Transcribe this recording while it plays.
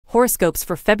Horoscopes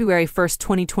for February 1st,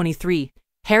 2023.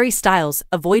 Harry Styles,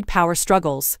 avoid power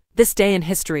struggles. This day in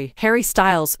history: Harry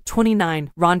Styles,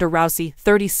 29, Ronda Rousey,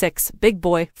 36, Big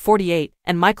Boy, 48,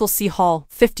 and Michael C. Hall,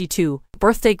 52.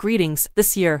 Birthday greetings.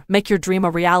 This year, make your dream a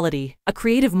reality. A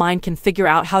creative mind can figure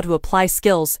out how to apply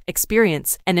skills,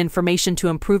 experience, and information to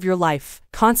improve your life.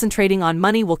 Concentrating on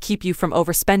money will keep you from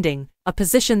overspending. A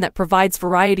position that provides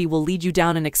variety will lead you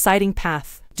down an exciting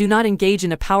path. Do not engage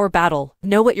in a power battle.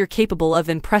 Know what you're capable of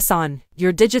and press on.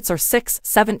 Your digits are 6,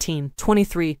 17,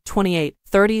 23, 28,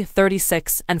 30,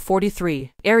 36, and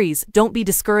 43. Aries, don't be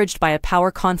discouraged by a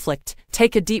power conflict.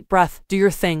 Take a deep breath, do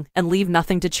your thing, and leave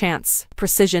nothing to chance.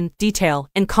 Precision, detail,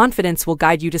 and confidence will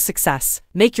guide you to success.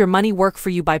 Make your money work for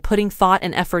you by putting thought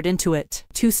and effort into it.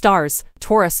 2 stars.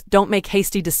 Taurus, don't make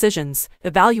hasty decisions.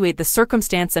 Evaluate the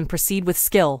circumstance and proceed with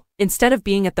skill. Instead of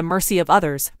being at the mercy of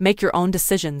others, make your own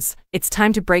decisions. It's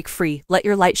time to break free, let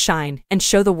your light shine, and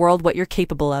show the world what you're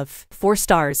capable of. 4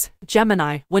 stars.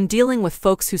 Gemini, when dealing with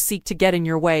folks who seek to get in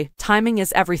your way, timing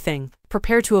is everything.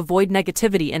 Prepare to avoid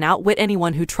negativity and outwit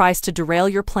anyone who tries to derail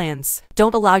your plans.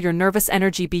 Don't allow your nervous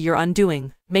energy be your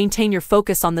undoing. Maintain your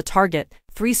focus on the target.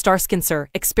 3 stars. Cancer,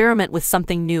 experiment with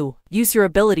something new. Use your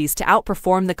abilities to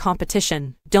outperform the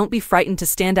competition. Don't be frightened to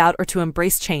stand out or to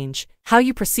embrace change. How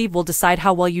you perceive will decide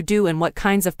how well you do and what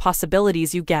kinds of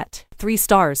possibilities you get. 3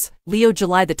 stars. Leo,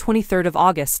 July the 23rd of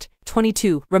August,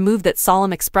 22. Remove that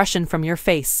solemn expression from your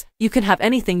face. You can have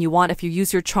anything you want if you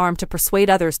use your charm to persuade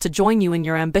others to join you in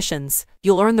your ambitions.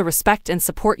 You'll earn the respect and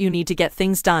support you need to get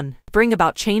things done. Bring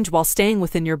about change while staying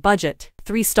within your budget.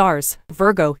 3 stars.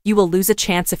 Virgo, you will lose a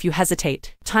chance if you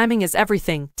hesitate. Timing is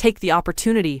everything. Take the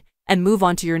opportunity and move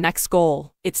on to your next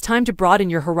goal. It's time to broaden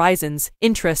your horizons,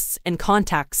 interests, and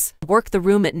contacts. Work the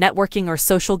room at networking or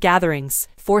social gatherings.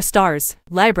 4 stars.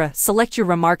 Libra, select your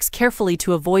remarks carefully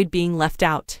to avoid being left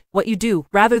out. What you do,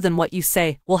 rather than what you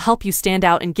say, will help you stand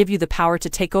out and give you the power to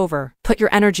take over. Put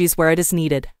your energies where it is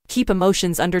needed. Keep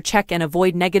emotions under check and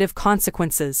avoid negative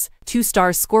consequences. 2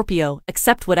 stars. Scorpio,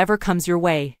 accept whatever comes your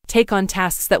way. Take on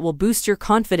tasks that will boost your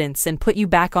confidence and put you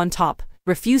back on top.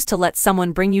 Refuse to let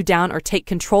someone bring you down or take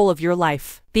control of your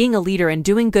life. Being a leader and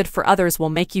doing good for others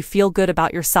will make you feel good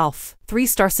about yourself. 3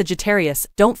 star. Sagittarius,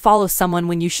 don't follow someone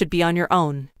when you should be on your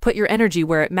own. Put your energy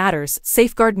where it matters,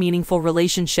 safeguard meaningful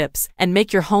relationships, and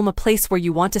make your home a place where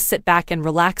you want to sit back and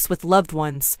relax with loved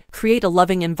ones. Create a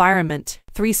loving environment.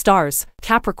 3 stars.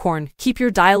 Capricorn, keep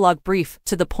your dialogue brief,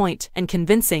 to the point, and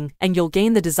convincing, and you'll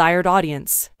gain the desired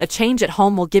audience. A change at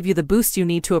home will give you the boost you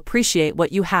need to appreciate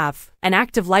what you have. An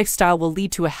active lifestyle will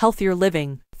lead to a healthier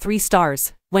living. 3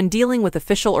 stars. When dealing with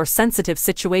official or sensitive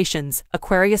situations,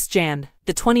 Aquarius, Jan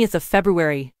the 20th of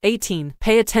February, 18.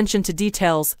 Pay attention to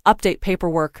details, update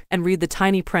paperwork, and read the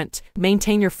tiny print.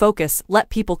 Maintain your focus,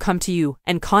 let people come to you,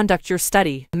 and conduct your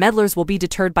study. Meddlers will be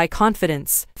deterred by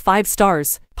confidence. 5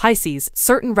 stars. Pisces,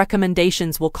 certain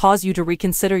recommendations will cause you to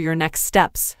reconsider your next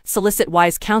steps. Solicit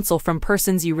wise counsel from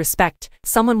persons you respect.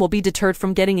 Someone will be deterred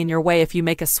from getting in your way if you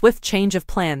make a swift change of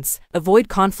plans. Avoid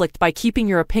conflict by keeping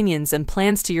your opinions and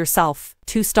plans to yourself.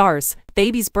 2 stars.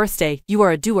 Baby's birthday, you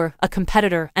are a doer, a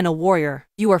competitor, and a warrior.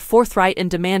 You are forthright and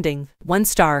demanding. 1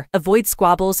 star. Avoid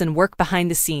squabbles and work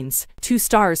behind the scenes. 2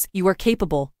 stars. You are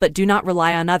capable, but do not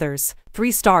rely on others.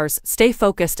 3 stars. Stay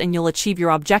focused and you'll achieve your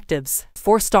objectives.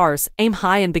 4 stars. Aim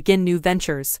high and begin new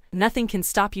ventures. Nothing can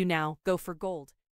stop you now. Go for gold.